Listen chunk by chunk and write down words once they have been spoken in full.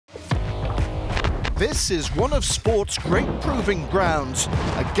This is one of sport's great proving grounds,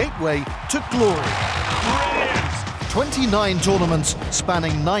 a gateway to glory. Brilliant! 29 tournaments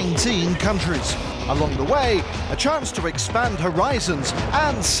spanning 19 countries. Along the way, a chance to expand horizons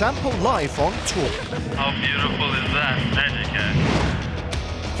and sample life on tour. How beautiful is that,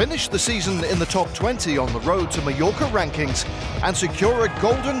 Magic? Finish the season in the top 20 on the road to Mallorca rankings and secure a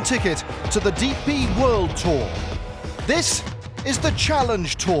golden ticket to the DP World Tour. This is the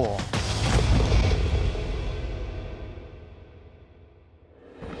Challenge Tour.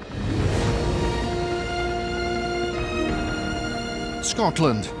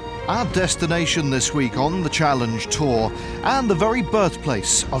 Scotland, our destination this week on the Challenge Tour and the very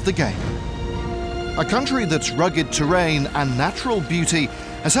birthplace of the game. A country that's rugged terrain and natural beauty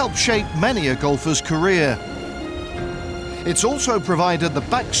has helped shape many a golfer's career. It's also provided the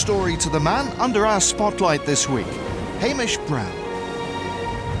backstory to the man under our spotlight this week, Hamish Brown.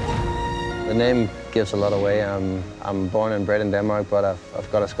 The name gives a lot away. I'm born and bred in Denmark, but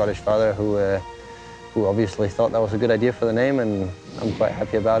I've got a Scottish father who obviously thought that was a good idea for the name, and I'm quite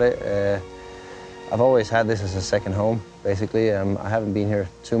happy about it. I've always had this as a second home, basically. I haven't been here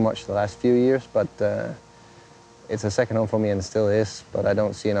too much the last few years, but it's a second home for me and it still is, but I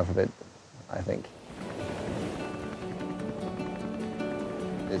don't see enough of it, I think.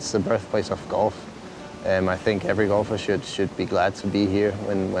 It's the birthplace of golf. I think every golfer should be glad to be here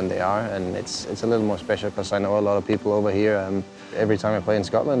when they are, and it's a little more special because I know a lot of people over here. Every time I play in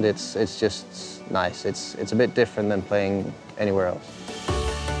Scotland, it's just nice. It's a bit different than playing anywhere else.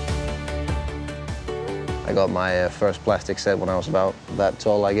 I got my first plastic set when I was about that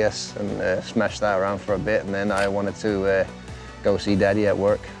tall, I guess, and smashed that around for a bit, and then I wanted to go see Daddy at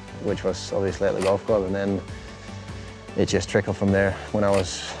work, which was obviously at the golf club, and then it just trickled from there. When I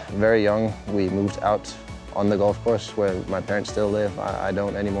was very young, we moved out on the golf course where my parents still live. I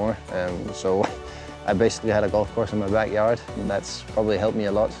don't anymore, so I basically had a golf course in my backyard, and that's probably helped me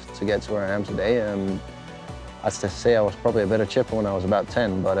a lot to get to where I am today. I'd say I was probably a better chipper when I was about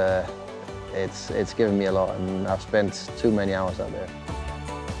 10, but it's given me a lot, and I've spent too many hours out there.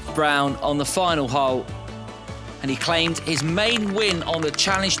 Brown on the final hole, and he claimed his main win on the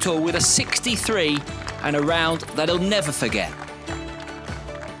Challenge Tour with a 63 and a round that he'll never forget.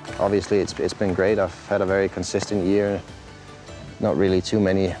 Obviously, it's been great. I've had a very consistent year. Not really too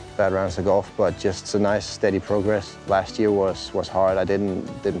many bad rounds of golf, but just a nice, steady progress. Last year was hard. I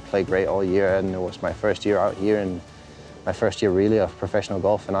didn't play great all year, and it was my first year out here and my first year really of professional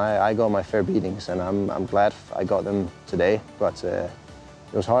golf, and I got my fair beatings, and I'm glad I got them today. But it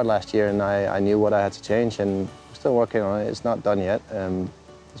was hard last year, and I knew what I had to change, and I'm still working on it. It's not done yet.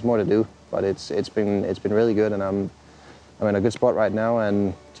 There's more to do, but it's been really good, and I'm in a good spot right now,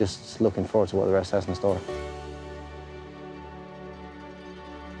 and just looking forward to what the rest has in store.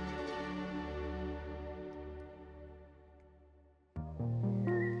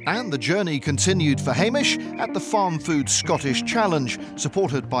 And the journey continued for Hamish at the Farmfoods Scottish Challenge,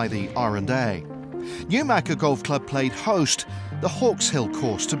 supported by the R&A. Newmachar Golf Club played host, the Hawks Hill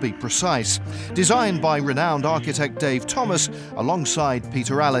course to be precise. Designed by renowned architect Dave Thomas alongside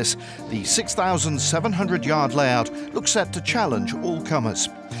Peter Allis, the 6,700-yard layout looks set to challenge all comers.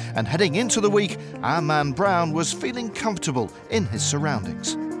 And heading into the week, our man Brown was feeling comfortable in his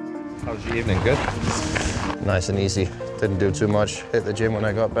surroundings. How was your evening? Good? Nice and easy. Didn't do too much. Hit the gym when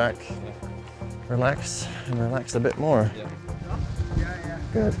I got back. Relaxed and relaxed a bit more.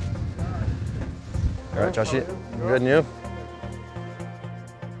 Good. All right, Joshy. Good, and you?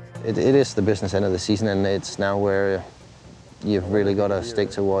 It is the business end of the season, and it's now where you've really got to stick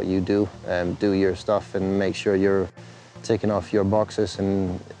to what you do, do your stuff, and make sure you're taking off your boxes.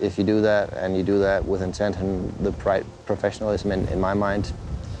 And if you do that, and you do that with intent and the professionalism in my mind,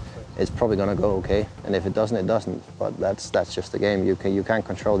 it's probably going to go okay. And if it doesn't, it doesn't. But that's just the game. You can't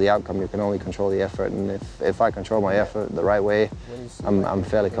control the outcome. You can only control the effort. And if I control my effort the right way, I'm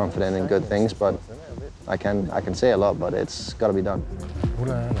fairly confident in good things. But I can say a lot, but it's got to be done.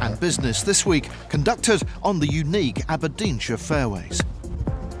 And business this week conducted on the unique Aberdeenshire fairways.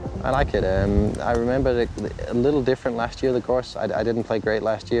 I like it. I remember it a little different last year, the course. I didn't play great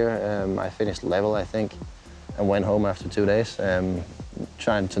last year. I finished level, I think, and went home after 2 days.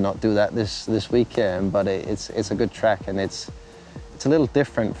 Trying to not do that this week, but it's a good track, and it's a little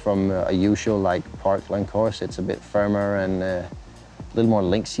different from a usual like parkland course. It's a bit firmer and a little more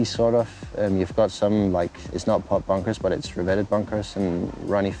linksy sort of. You've got some, like, it's not pot bunkers, but it's revetted bunkers and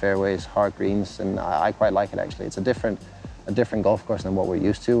runny fairways, hard greens, and I quite like it actually. It's a different golf course than what we're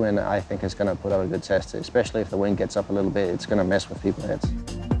used to, and I think it's going to put out a good test, especially if the wind gets up a little bit. It's going to mess with people's heads.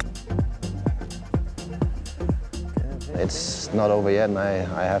 it's not over yet, and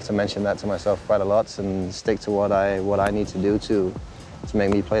I have to mention that to myself quite a lot and stick to what I need to do to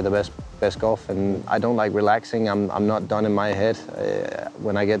make me play the best golf. And I don't like relaxing. I'm not done in my head.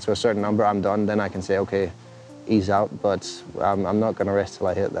 When I get to a certain number, I'm done. Then I can say, okay, ease out. But I'm not going to rest till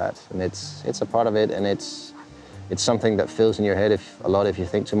I hit that. And it's a part of it, and it's something that fills in your head a lot if you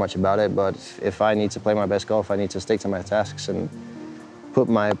think too much about it. But if I need to play my best golf, I need to stick to my tasks and put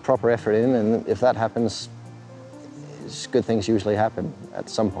my proper effort in. And if that happens, good things usually happen at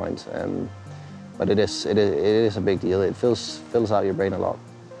some point. But it is a big deal. It fills out your brain a lot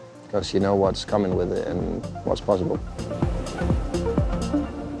because you know what's coming with it and what's possible.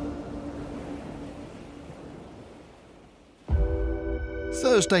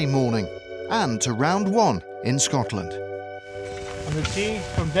 Thursday morning, and to round one in Scotland. On the tee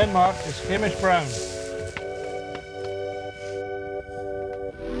from Denmark is Hamish Brown.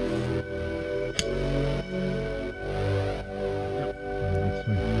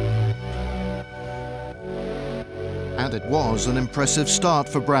 And it was an impressive start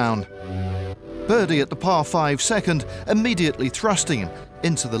for Brown. Birdie at the par 5 second, immediately thrusting him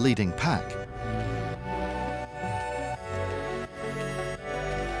into the leading pack.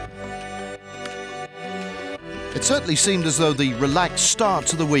 It certainly seemed as though the relaxed start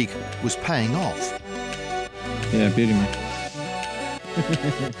to the week was paying off. Yeah, beauty, man.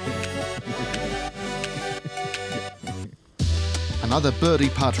 Another birdie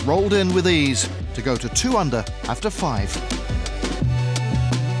putt rolled in with ease to go to 2 under after 5.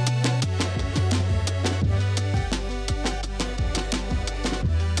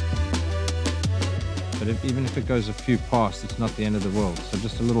 But even if it goes a few past, it's not the end of the world. So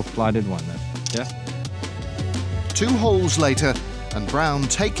just a little flighted one there. Yeah? 2 holes later, and Brown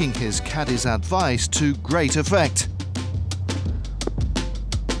taking his caddy's advice to great effect.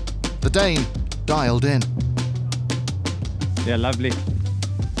 The Dane dialed in. Yeah, lovely.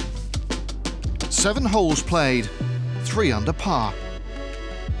 7 holes played, 3 under par.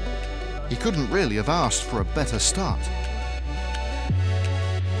 He couldn't really have asked for a better start.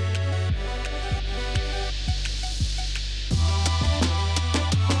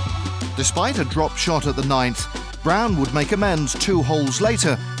 Despite a drop shot at the 9th, Brown would make amends 2 holes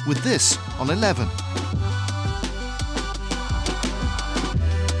later with this on 11.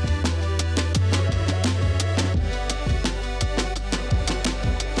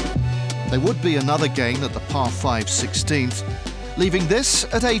 There would be another gain at the par 5 16th, leaving this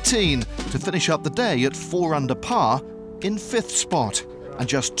at 18 to finish up the day at 4 under par in 5th spot and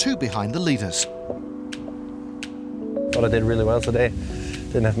just 2 behind the leaders. Thought I did really well today.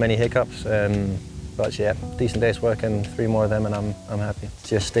 Didn't have many hiccups, but yeah, decent day's work and 3 more of them and I'm happy.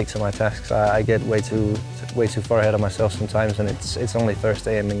 Just stick to my tasks. I get way too far ahead of myself sometimes, and it's only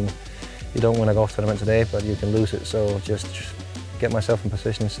Thursday. I mean, you don't win a golf tournament today, but you can lose it, so just get myself in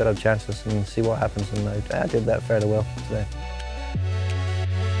position, set up chances and see what happens, and I did that fairly well today.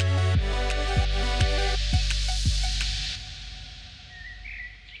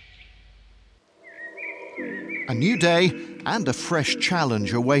 A new day and a fresh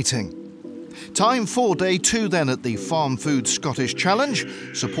challenge awaiting. Time for day 2 then at the Farmfoods Scottish Challenge,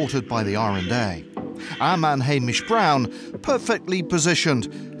 supported by the R&A. Our man Hamish Brown perfectly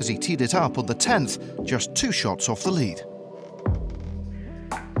positioned as he teed it up on the 10th, just 2 shots off the lead.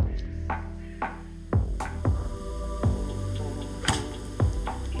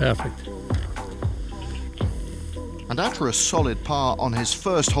 Perfect. And after a solid par on his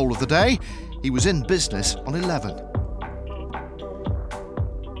first hole of the day, he was in business on 11.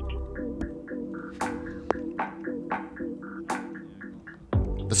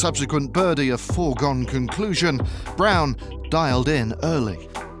 The subsequent birdie a foregone conclusion, Brown dialed in early.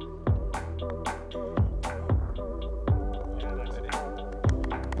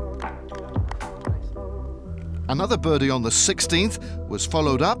 Another birdie on the 16th was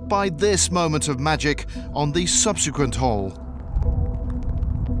followed up by this moment of magic on the subsequent hole.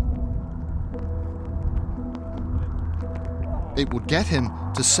 It would get him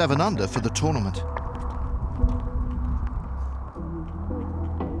to 7 under for the tournament.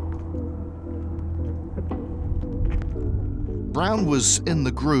 Brown was in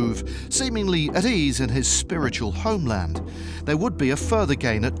the groove, seemingly at ease in his spiritual homeland. There would be a further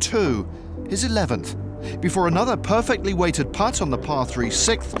gain at 2, his 11th, before another perfectly weighted putt on the par 3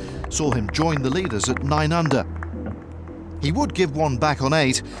 6th saw him join the leaders at 9 under. He would give one back on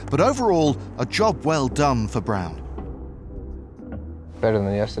 8, but overall, a job well done for Brown. Better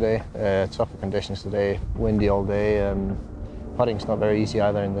than yesterday. Tougher conditions today, windy all day. Putting's not very easy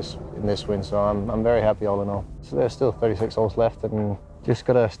either in this wind, so I'm very happy all in all. So there's still 36 holes left, and Just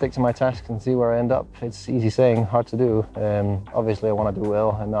got to stick to my tasks and see where I end up. It's easy saying, hard to do. Obviously I want to do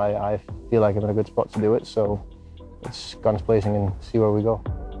well, and I feel like I'm in a good spot to do it, so it's guns blazing and see where we go.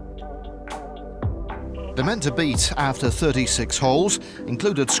 The men to beat after 36 holes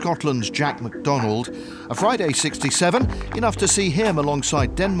included Scotland's Jack McDonald, a Friday 67, enough to see him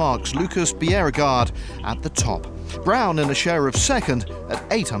alongside Denmark's Lucas Bjerregaard at the top. Brown in a share of second at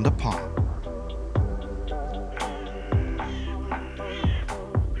 8 under par.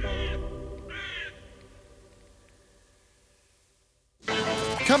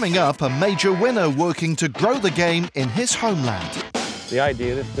 Coming up, a major winner working to grow the game in his homeland. The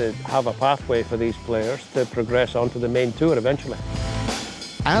idea is to have a pathway for these players to progress onto the main tour eventually.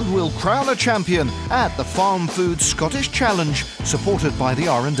 And we'll crown a champion at the Farmfoods Scottish Challenge, supported by the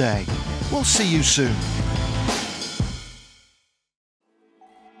R&A. We'll see you soon.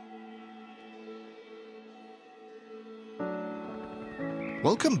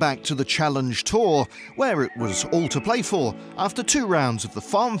 Welcome back to the Challenge Tour, where it was all to play for after 2 rounds of the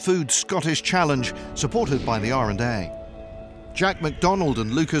Farmfoods Scottish Challenge, supported by the R&A. Jack McDonald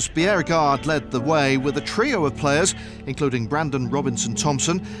and Lucas Bjerregaard led the way with a trio of players, including Robinson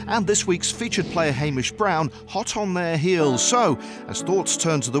Thompson and this week's featured player Hamish Brown, hot on their heels. So, as thoughts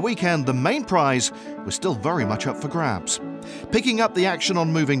turned to the weekend, the main prize was still very much up for grabs. Picking up the action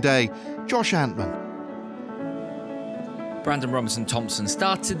on moving day, Josh Antman. Robinson Thompson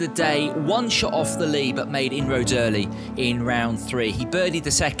started the day 1 shot off the lead but made inroads early in round 3. He birdied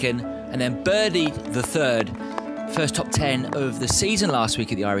the second and then birdied the third. First top 10 of the season last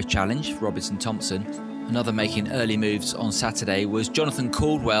week at the Irish Challenge, Robinson Thompson. Another making early moves on Saturday was Jonathan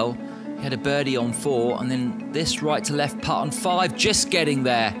Caldwell. He had a birdie on 4 and then this right to left putt on 5, just getting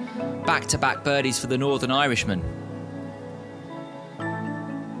there. Back-to-back birdies for the Northern Irishman.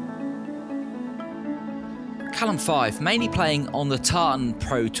 Callum Fife, mainly playing on the Tartan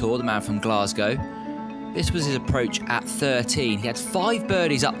Pro Tour, the man from Glasgow. This was his approach at 13. He had 5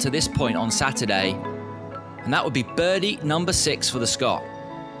 birdies up to this point on Saturday, and that would be birdie number 6 for the Scot.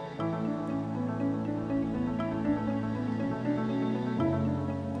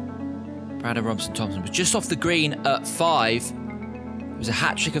 Robinson Thompson was just off the green at 5. It was a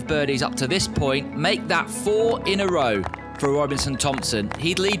hat-trick of birdies up to this point. Make that 4 in a row for Robinson Thompson.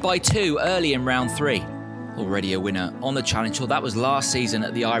 He'd lead by 2 early in round 3. Already a winner on the Challenge Tour. That was last season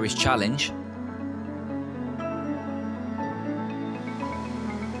at the Irish Challenge.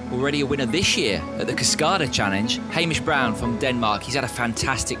 Already a winner this year at the Kaskáda Challenge. Hamish Brown from Denmark. He's had a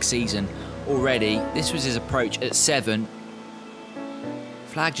fantastic season already. This was his approach at 7.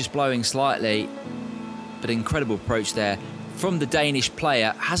 Flag just blowing slightly, but incredible approach there from the Danish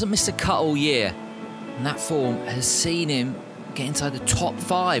player. Hasn't missed a cut all year, and that form has seen him get inside the top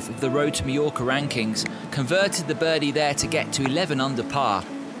 5 of the Road to Mallorca rankings. Converted the birdie there to get to 11 under par.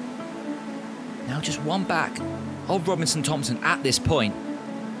 Now just 1 back of Robinson Thompson at this point.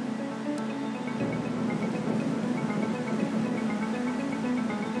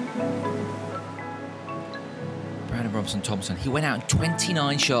 Robinson Thompson, he went out in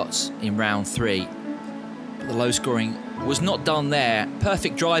 29 shots in round 3. But the low scoring was not done there.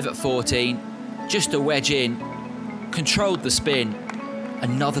 Perfect drive at 14, just a wedge in, controlled the spin.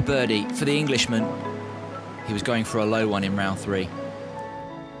 Another birdie for the Englishman. He was going for a low one in round 3.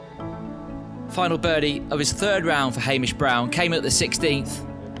 Final birdie of his 3rd round for Hamish Brown came at the 16th,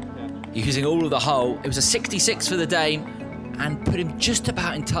 using all of the hole. It was a 66 for the Dane and put him just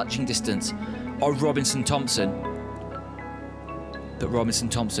about in touching distance of Robinson Thompson. But Robinson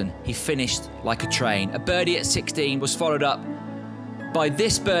Thompson, he finished like a train. A birdie at 16 was followed up by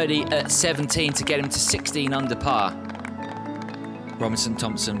this birdie at 17 to get him to 16 under par. Robinson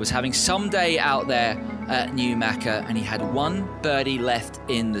Thompson was having some day out there at Newmachar, and he had 1 birdie left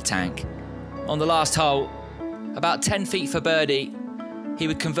in the tank. On the last hole, about 10 feet for birdie, he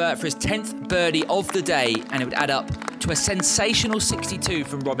would convert for his 10th birdie of the day, and it would add up to a sensational 62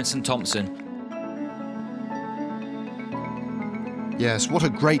 from Robinson Thompson. Yes, what a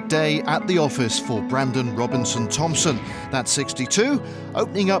great day at the office for Robinson Thompson. That 62,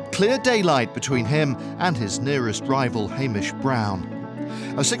 opening up clear daylight between him and his nearest rival, Hamish Brown.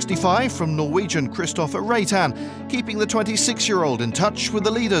 A 65 from Norwegian Kristoffer Reitan, keeping the 26-year-old in touch with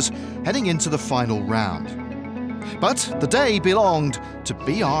the leaders heading into the final round. But the day belonged to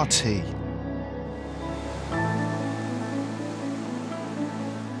BRT.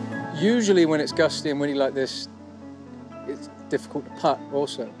 Usually when it's gusty and windy like this, it's difficult to putt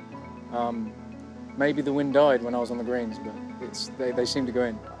also. Maybe the wind died when I was on the greens, but they seem to go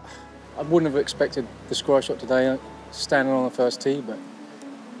in. I wouldn't have expected the score shot today standing on the first tee, but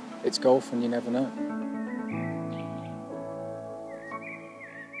it's golf and you never know.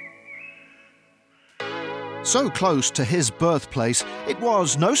 So close to his birthplace, it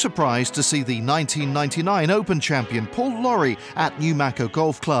was no surprise to see the 1999 Open Champion Paul Lawrie at Newmachar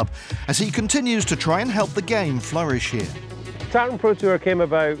Golf Club as he continues to try and help the game flourish here. Tartan Pro Tour came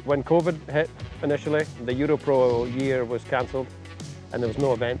about when COVID hit initially. The Euro Pro year was cancelled and there was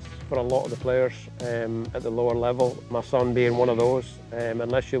no events for a lot of the players at the lower level, my son being one of those.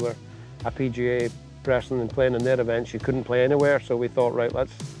 Unless you were a PGA person and playing in their events, you couldn't play anywhere, so we thought, right,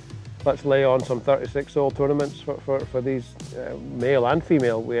 let's lay on some 36-hole tournaments for these male and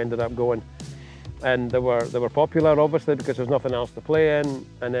female. We ended up going, and they were popular obviously because there's nothing else to play in.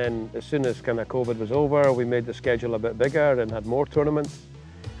 And then as soon as kind of COVID was over, we made the schedule a bit bigger and had more tournaments.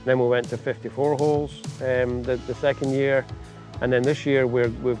 And then we went to 54 holes the second year, and then this year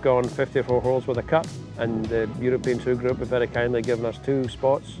we've gone 54 holes with a cup. And the European Tour Group have very kindly given us 2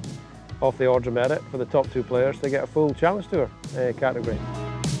 spots off the order of merit for the top 2 players to get a full Challenge Tour category.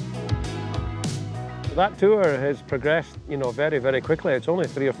 That tour has progressed, very, very quickly. It's only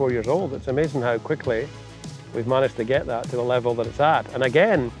 3 or 4 years old. It's amazing how quickly we've managed to get that to the level that it's at. And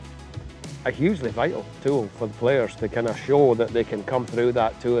again, a hugely vital tool for the players to kind of show that they can come through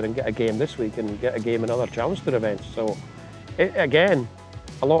that tour and get a game this week and get a game in other Challenge Tour events. So, again,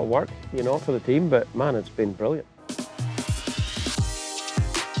 a lot of work, for the team, but man, it's been brilliant.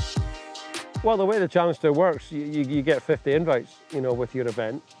 Well, the way the Challenge Tour works, you get 50 invites, with your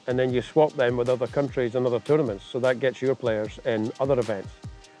event, and then you swap them with other countries and other tournaments. So that gets your players in other events.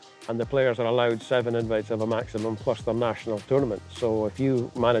 And the players are allowed 7 invites of a maximum plus their national tournament. So if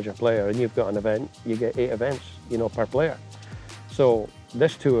you manage a player and you've got an event, you get 8 events, per player. So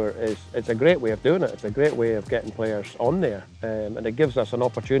this tour it's a great way of doing it. It's a great way of getting players on there. And it gives us an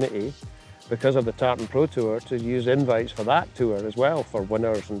opportunity, because of the Tartan Pro Tour, to use invites for that tour as well for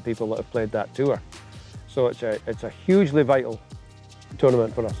winners and people that have played that tour. So it's a hugely vital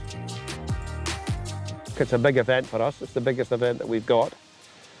tournament for us. It's a big event for us. It's the biggest event that we've got,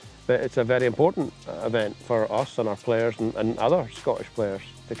 but it's a very important event for us and our players and other Scottish players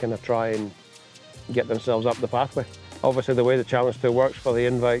to kind of try and get themselves up the pathway. Obviously, the way the Challenge Tour works for the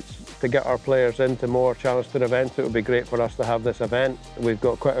invites, to get our players into more Challenge Tour events, it would be great for us to have this event. We've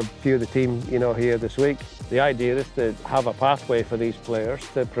got quite a few of the team, here this week. The idea is to have a pathway for these players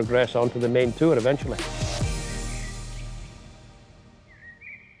to progress onto the main tour eventually.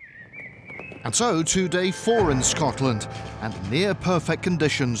 And so to day 4 in Scotland, and near perfect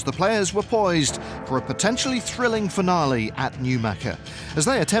conditions, the players were poised for a potentially thrilling finale at Newmachar as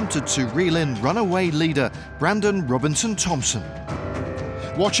they attempted to reel in runaway leader Robinson Thompson.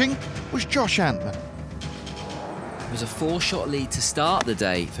 Watching was Josh Antman. It was a 4-shot lead to start the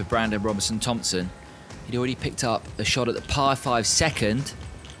day for Robinson Thompson. He'd already picked up a shot at the par 5 second.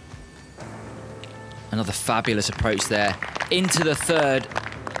 Another fabulous approach there into the 3rd.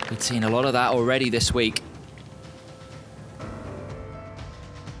 We've seen a lot of that already this week.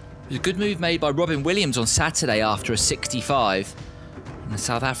 It was a good move made by Robin Williams on Saturday after a 65. And the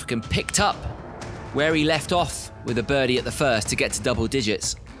South African picked up where he left off with a birdie at the first to get to double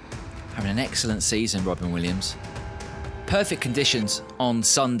digits. Having an excellent season, Robin Williams. Perfect conditions on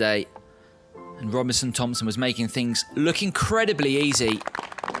Sunday. And Robinson Thompson was making things look incredibly easy.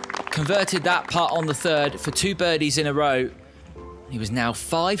 Converted that putt on the 3rd for 2 birdies in a row. He was now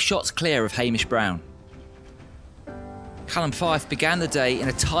 5 shots clear of Hamish Brown. Callum Fife began the day in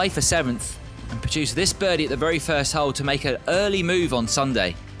a tie for 7th and produced this birdie at the very first hole to make an early move on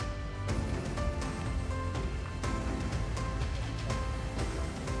Sunday.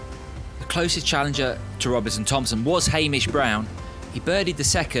 The closest challenger to Robinson Thompson was Hamish Brown. He birdied the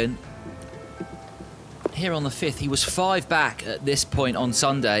 2nd. Here on the 5th, he was 5 back at this point on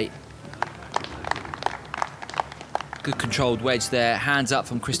Sunday. Good controlled wedge there, hands up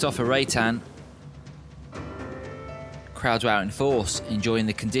from Christopher Reitan. Crowds were out in force, enjoying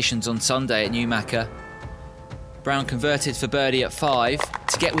the conditions on Sunday at Newmachar. Brown converted for birdie at 5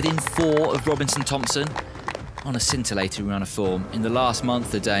 to get within 4 of Robinson Thompson on a scintillating run of form in the last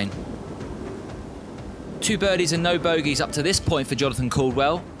month, the Dane. 2 birdies and no bogeys up to this point for Jonathan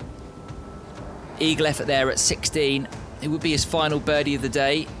Caldwell. Eagle effort there at 16. It would be his final birdie of the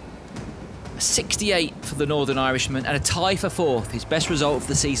day. 68 for the Northern Irishman and a tie for 4th, his best result of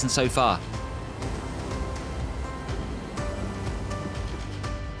the season so far.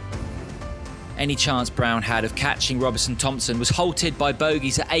 Any chance Brown had of catching Robinson Thompson was halted by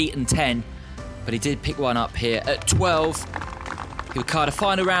bogeys at 8 and 10, but he did pick one up here at 12. He would card a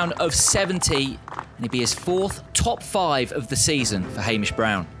final round of 70 and it'd be his 4th top 5 of the season for Hamish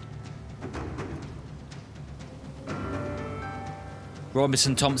Brown.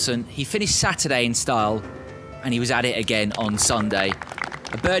 Robinson Thompson, he finished Saturday in style and he was at it again on Sunday.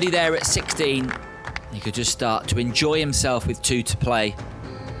 A birdie there at 16 He could just start to enjoy himself with 2 to play.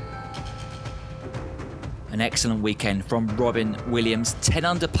 An excellent weekend from Robin Williams. 10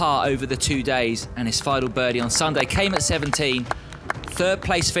 under par over the 2 days, and his final birdie on Sunday came at 17. 3rd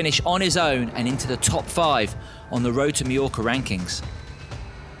place finish on his own and into the top 5 on the Road to Mallorca rankings.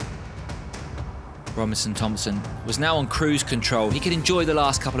 Robinson Thompson was now on cruise control. He could enjoy the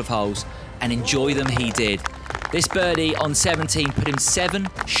last couple of holes, and enjoy them he did. This birdie on 17 put him 7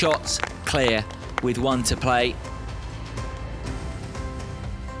 shots clear with 1 to play.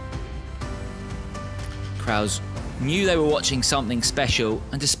 Crowds knew they were watching something special,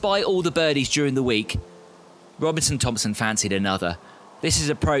 and despite all the birdies during the week, Robinson Thompson fancied another. This is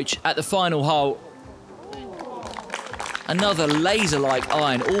approach at the final hole. Another laser-like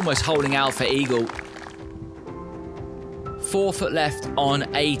iron, almost holding out for eagle. 4 foot left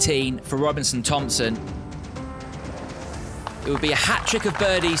on 18 for Robinson Thompson. It would be a hat-trick of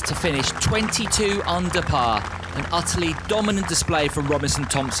birdies to finish 22 under par. An utterly dominant display from Robinson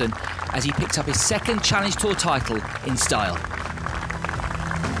Thompson as he picked up his 2nd Challenge Tour title in style.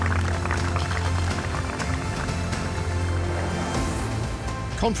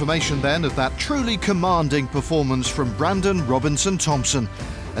 Confirmation then of that truly commanding performance from Brandon Robinson Thompson.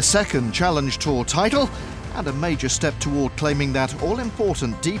 A 2nd Challenge Tour title and a major step toward claiming that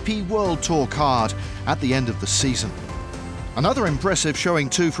all-important DP World Tour card at the end of the season. Another impressive showing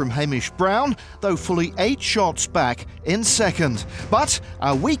too from Hamish Brown, though fully 8 shots back in 2nd. But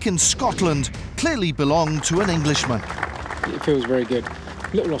our week in Scotland clearly belonged to an Englishman. It feels very good. A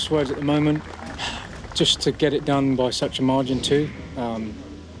little lost words at the moment, just to get it done by such a margin too.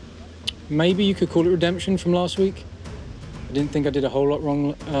 Maybe you could call it redemption from last week. I didn't think I did a whole lot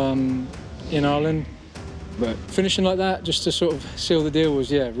wrong in Ireland, but finishing like that, just to sort of seal the deal, was,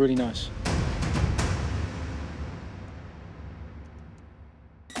 yeah, really nice.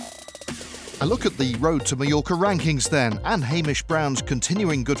 A look at the Road to Mallorca rankings then, and Hamish Brown's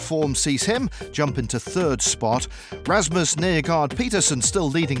continuing good form sees him jump into 3rd spot. Rasmus Nergård Petersen still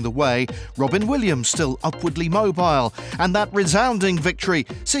leading the way, Robin Williams still upwardly mobile, and that resounding victory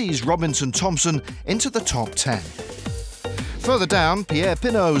sees Robinson Thompson into the top 10. Further down, Pierre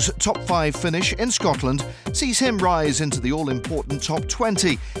Pinault's top 5 finish in Scotland sees him rise into the all-important top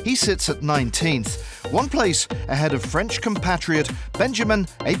 20. He sits at 19th, 1 place ahead of French compatriot Benjamin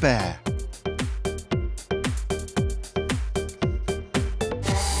Hébert.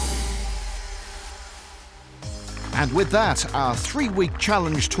 And with that, our 3-week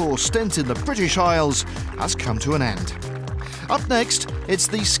Challenge Tour stint in the British Isles has come to an end. Up next, it's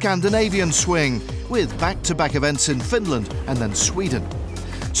the Scandinavian swing, with back-to-back events in Finland and then Sweden.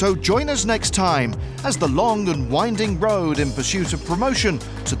 So join us next time as the long and winding road in pursuit of promotion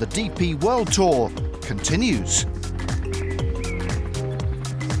to the DP World Tour continues.